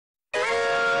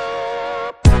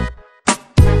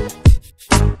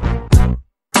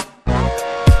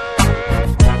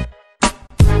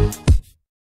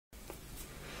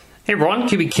Hey everyone,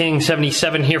 Cubic King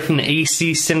 77 here from the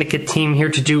AC Syndicate team, here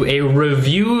to do a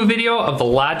review video of the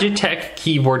Logitech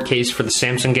keyboard case for the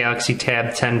Samsung Galaxy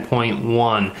Tab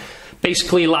 10.1.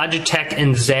 Basically, Logitech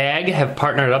and Zag have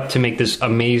partnered up to make this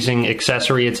amazing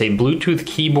accessory. It's a Bluetooth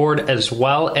keyboard as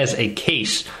well as a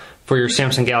case for your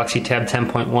Samsung Galaxy Tab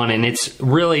 10.1, and it's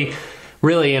really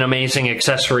an amazing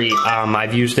accessory.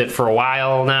 I've used it for a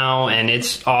while now, and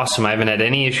it's awesome. I haven't had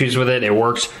any issues with it. It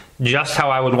works just how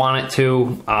I would want it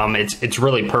to. It's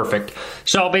really perfect.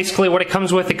 So basically what it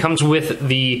comes with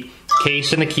the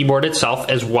case and the keyboard itself,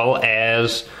 as well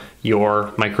as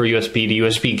your micro USB to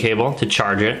USB cable to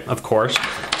charge it, of course.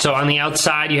 So on the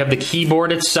outside you have the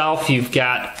keyboard itself. You've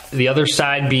got the other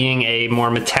side being a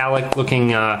more metallic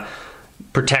looking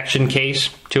protection case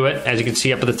to it. As you can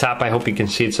see up at the top, I hope you can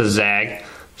see it says Zag.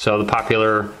 So the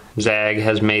popular Zag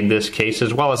has made this case,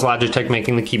 as well as Logitech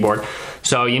making the keyboard.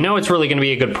 So you know it's really going to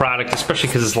be a good product, especially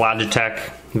because it's Logitech,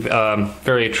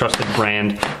 very trusted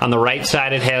brand. On the right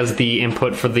side it has the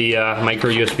input for the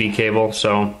micro USB cable,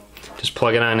 so just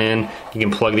plug it on in. You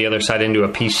can plug the other side into a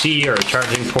PC or a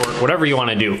charging port, whatever you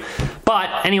want to do.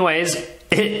 But anyways,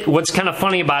 what's kind of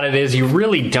funny about it is you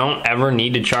really don't ever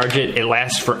need to charge it. It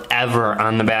lasts forever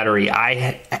on the battery.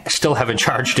 I still haven't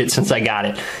charged it since I got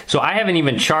it. So I haven't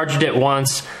even charged it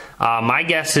once. My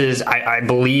guess is I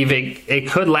believe it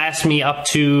could last me up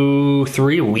to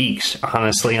 3 weeks,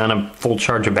 honestly, on a full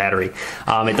charge of battery.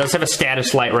 It does have a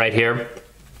status light right here.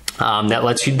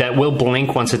 That will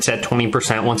blink once it's at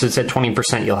 20%. Once it's at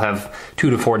 20%, you'll have 2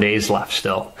 to 4 days left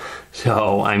still.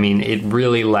 So, I mean, it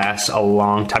really lasts a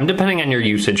long time, depending on your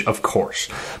usage, of course.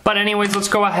 But anyways, let's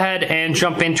go ahead and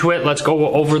jump into it. Let's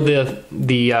go over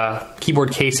the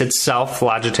keyboard case itself,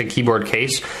 Logitech keyboard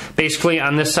case. Basically,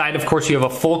 on this side, of course, you have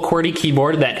a full QWERTY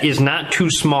keyboard that is not too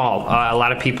small. A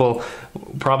lot of people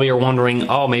probably are wondering,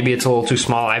 oh, maybe it's a little too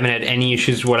small. I haven't had any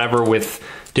issues, whatever, with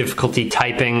difficulty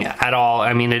typing at all.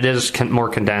 I mean, it is more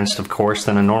condensed, of course,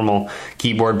 than a normal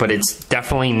keyboard, but it's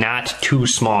definitely not too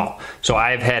small. So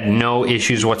I've had no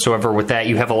issues whatsoever with that.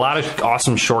 You have a lot of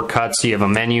awesome shortcuts. You have a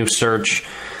menu, search,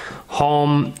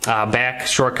 home, back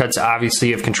shortcuts. Obviously,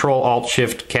 you have Control, Alt,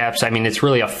 Shift, Caps. I mean, it's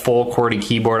really a full QWERTY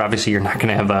keyboard. Obviously, you're not going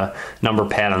to have a number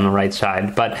pad on the right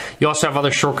side, but you also have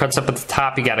other shortcuts up at the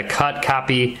top. You got a cut,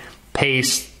 copy,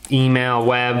 paste, email,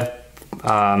 web,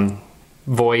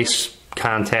 voice,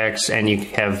 contacts, and you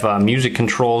have music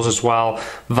controls as well,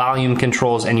 volume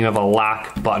controls, and you have a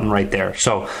lock button right there.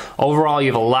 So overall,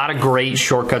 you have a lot of great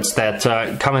shortcuts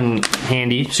that come in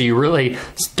handy, so you really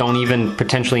don't even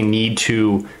potentially need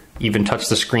to even touch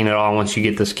the screen at all once you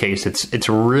get this case. It's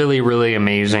really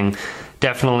amazing.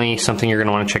 Definitely something you're going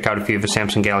to want to check out if you have a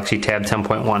Samsung Galaxy Tab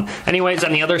 10.1. Anyways,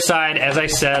 on the other side, as I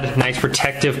said, nice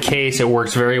protective case. It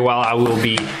works very well. I will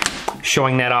be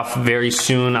showing that off very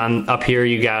soon. Up here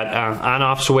you got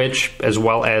on-off switch, as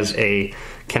well as a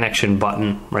connection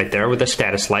button right there with a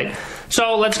status light.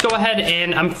 So let's go ahead,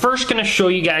 and I'm first going to show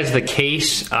you guys the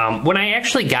case. When I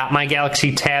actually got my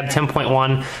Galaxy Tab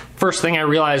 10.1, first thing I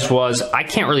realized was I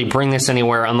can't really bring this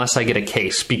anywhere unless I get a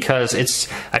case, because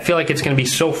I feel like it's going to be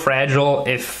so fragile.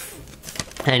 If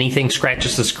anything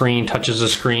scratches the screen, touches the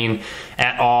screen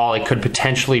at all, it could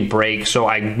potentially break. So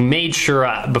I made sure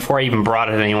before I even brought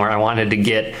it anywhere, I wanted to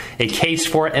get a case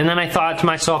for it. And then I thought to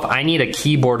myself, I need a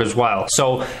keyboard as well.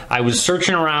 So I was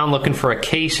searching around looking for a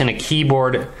case and a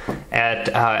keyboard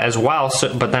as well.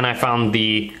 But then I found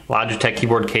the Logitech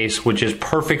keyboard case, which is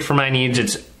perfect for my needs.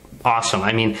 It's awesome.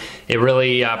 I mean, it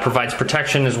really provides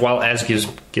protection as well as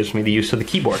gives me the use of the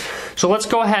keyboard. So let's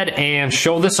go ahead and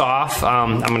show this off.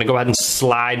 I'm going to go ahead and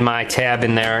slide my tab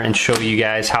in there and show you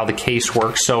guys how the case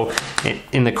works. So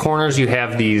in the corners you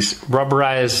have these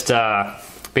rubberized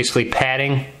basically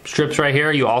padding strips right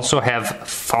here. You also have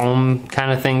foam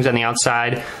kind of things on the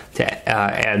outside to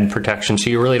add protection, so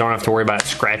you really don't have to worry about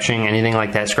scratching, anything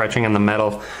like that, scratching on the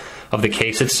metal of the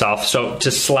case itself. So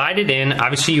to slide it in,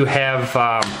 obviously you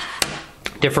have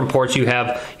different ports. You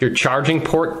have your charging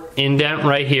port indent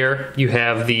right here. You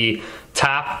have the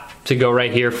top to go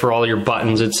right here for all your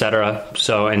buttons, etc.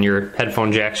 So, and your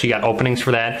headphone jacks. You got openings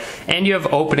for that, and you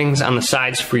have openings on the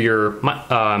sides for your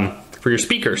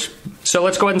speakers. So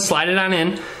let's go ahead and slide it on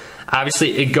in.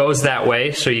 Obviously it goes that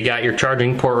way, so you got your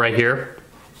charging port right here.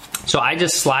 So I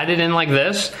just slide it in like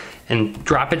this and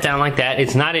drop it down like that.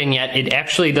 It's not in yet. It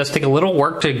actually does take a little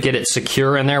work to get it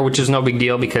secure in there, which is no big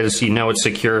deal because you know it's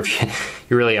secure if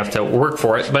you really have to work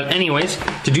for it. But anyways,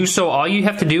 to do so, all you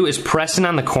have to do is press in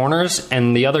on the corners,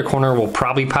 and the other corner will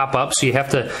probably pop up. So you have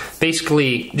to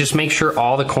basically just make sure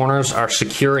all the corners are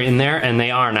secure in there, and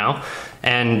they are now.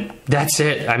 And that's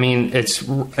it. I mean, it's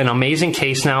an amazing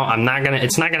case now.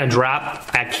 It's not gonna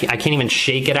drop. I can't even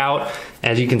shake it out.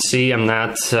 As you can see, I'm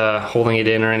not holding it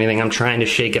in or anything. I'm trying to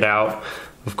shake it out,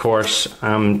 of course.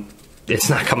 It's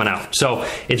not coming out. So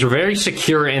it's very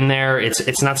secure in there.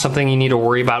 It's not something you need to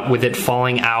worry about with it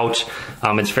falling out.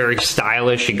 It's very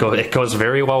stylish. It goes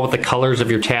very well with the colors of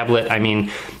your tablet. I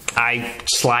mean, I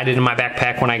slide it in my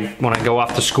backpack when I go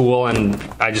off to school, and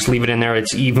I just leave it in there.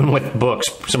 It's even with books,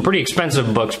 some pretty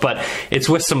expensive books, but it's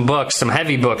with some books, some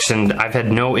heavy books, and I've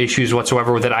had no issues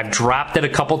whatsoever with it. I've dropped it a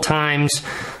couple times.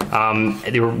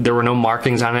 There were no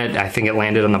markings on it. I think it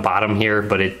landed on the bottom here,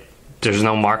 but there's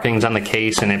no markings on the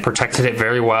case, and it protected it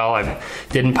very well. It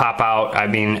didn't pop out. I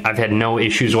mean, I've had no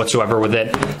issues whatsoever with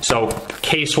it. So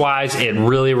case-wise, it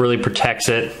really, really protects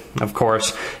it, of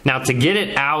course. Now, to get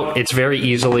it out, it's very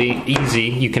easy.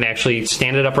 You can actually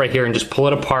stand it up right here and just pull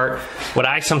it apart. What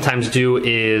I sometimes do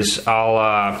is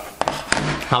I'll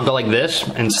go like this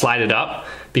and slide it up,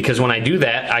 because when I do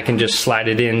that, I can just slide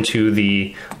it into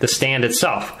the stand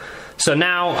itself. So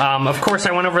now, of course,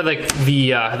 I went over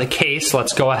the case.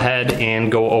 Let's go ahead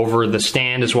and go over the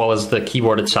stand as well as the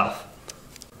keyboard itself.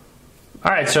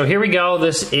 All right, so here we go.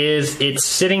 It's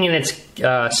sitting in its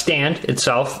stand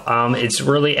itself. It's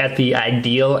really at the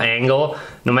ideal angle.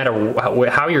 No matter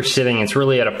how you're sitting, it's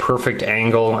really at a perfect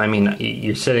angle. I mean,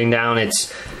 you're sitting down,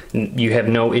 you have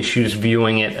no issues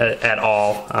viewing it at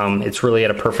all. It's really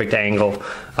at a perfect angle.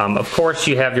 Of course,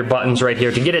 you have your buttons right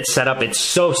here. To get it set up, it's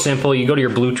so simple. You go to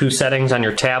your Bluetooth settings on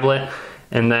your tablet,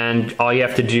 and then all you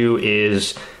have to do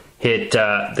is hit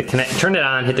turn it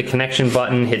on, hit the connection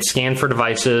button, hit scan for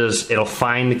devices. It'll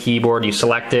find the keyboard, you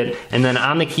select it, and then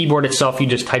on the keyboard itself, you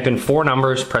just type in 4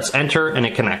 numbers, press enter, and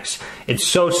it connects. It's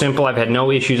so simple. I've had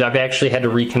no issues. I've actually had to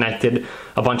reconnect it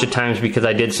a bunch of times because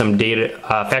I did some data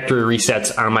factory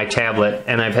resets on my tablet,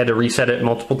 and I've had to reset it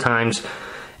multiple times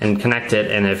and connect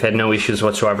it, and I've had no issues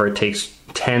whatsoever. It takes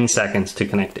 10 seconds to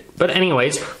connect it. But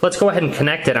anyways, let's go ahead and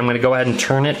connect it. I'm gonna go ahead and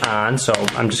turn it on. So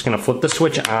I'm just gonna flip the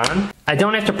switch on. I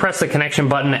don't have to press the connection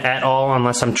button at all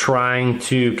unless I'm trying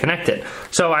to connect it.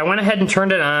 So I went ahead and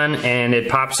turned it on, and it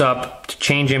pops up to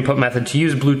change input method, to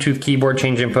use Bluetooth keyboard,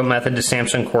 change input method to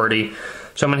Samsung QWERTY.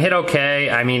 So I'm gonna hit OK.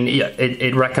 I mean,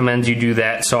 it recommends you do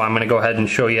that, so I'm gonna go ahead and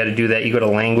show you how to do that. You go to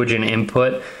language and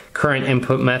input, current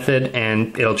input method,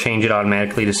 and it'll change it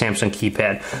automatically to Samsung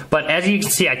keypad. But as you can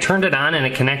see, I turned it on and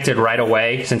it connected right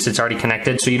away since it's already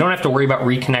connected, so you don't have to worry about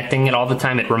reconnecting it all the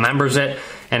time. It remembers it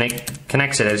and it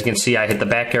connects it. As you can see, I hit the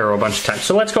back arrow a bunch of times.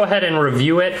 So let's go ahead and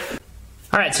review it.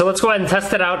 All right, so let's go ahead and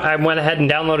test it out. I went ahead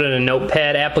and downloaded a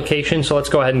notepad application, so let's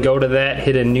go ahead and go to that,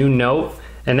 hit a new note,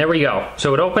 and there we go.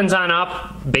 So it opens on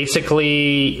up.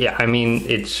 Basically, yeah, I mean,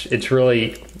 it's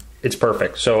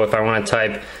perfect. So if I want to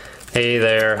type, "Hey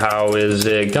there, how is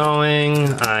it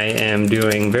going? I am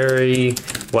doing very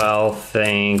well,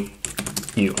 thank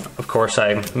you." Of course,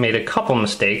 I made a couple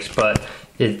mistakes, but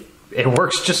it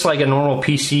works just like a normal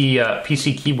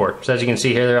PC keyboard. So as you can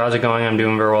see here, how's it going? I'm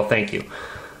doing very well, thank you.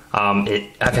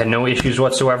 I've had no issues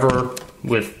whatsoever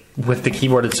with the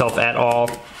keyboard itself at all.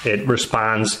 It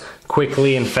responds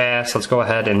quickly and fast. Let's go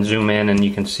ahead and zoom in, and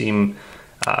you can see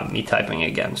me typing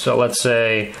again. So let's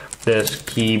say, "This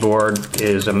keyboard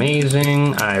is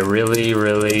amazing. I really,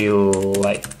 really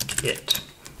like it."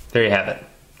 There you have it.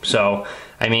 So,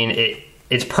 I mean,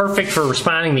 it's perfect for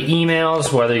responding to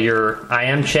emails, whether you're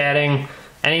IM chatting,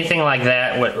 anything like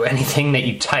that, anything that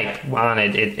you type on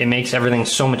it. It makes everything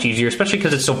so much easier, especially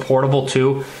because it's so portable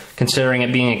too, considering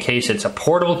it being a case. It's a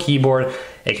portable keyboard.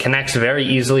 It connects very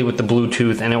easily with the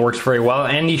Bluetooth, and it works very well.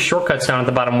 And these shortcuts down at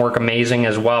the bottom work amazing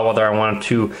as well, whether I want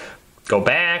to go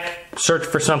back, search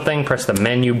for something, press the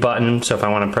menu button. So if I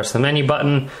want to press the menu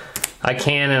button, I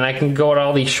can, and I can go to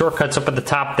all these shortcuts up at the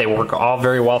top. They work all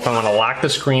very well. If I want to lock the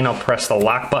screen, I'll press the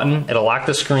lock button. It'll lock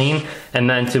the screen, and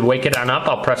then to wake it on up,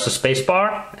 I'll press the space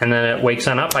bar, and then it wakes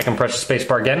on up. I can press the space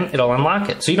bar again. It'll unlock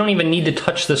it. So you don't even need to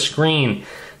touch the screen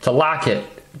to lock it,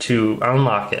 to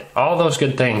unlock it. All those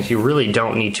good things, you really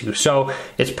don't need to. So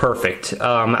it's perfect.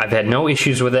 I've had no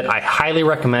issues with it. I highly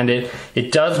recommend it.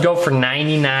 It does go for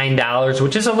 $99,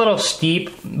 which is a little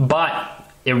steep, but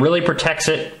it really protects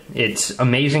it. It's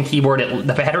amazing keyboard.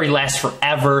 The battery lasts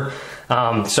forever.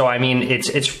 So I mean,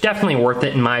 it's definitely worth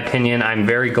it in my opinion. I'm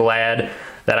very glad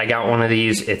that I got one of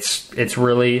these. It's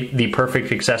really the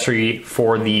perfect accessory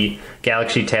for the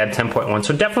Galaxy Tab 10.1.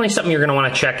 So definitely something you're going to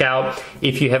want to check out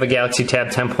if you have a Galaxy Tab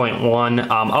 10.1.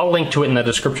 I'll link to it in the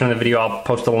description of the video. I'll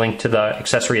post a link to the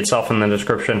accessory itself in the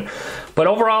description. But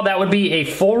overall, that would be a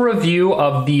full review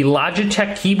of the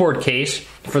Logitech Keyboard Case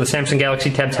for the Samsung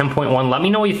Galaxy Tab 10.1. Let me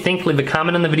know what you think. Leave a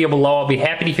comment in the video below. I'll be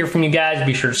happy to hear from you guys.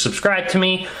 Be sure to subscribe to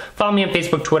me. Follow me on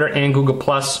Facebook, Twitter, and Google+.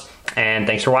 And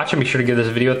thanks for watching. Be sure to give this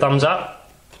video a thumbs up.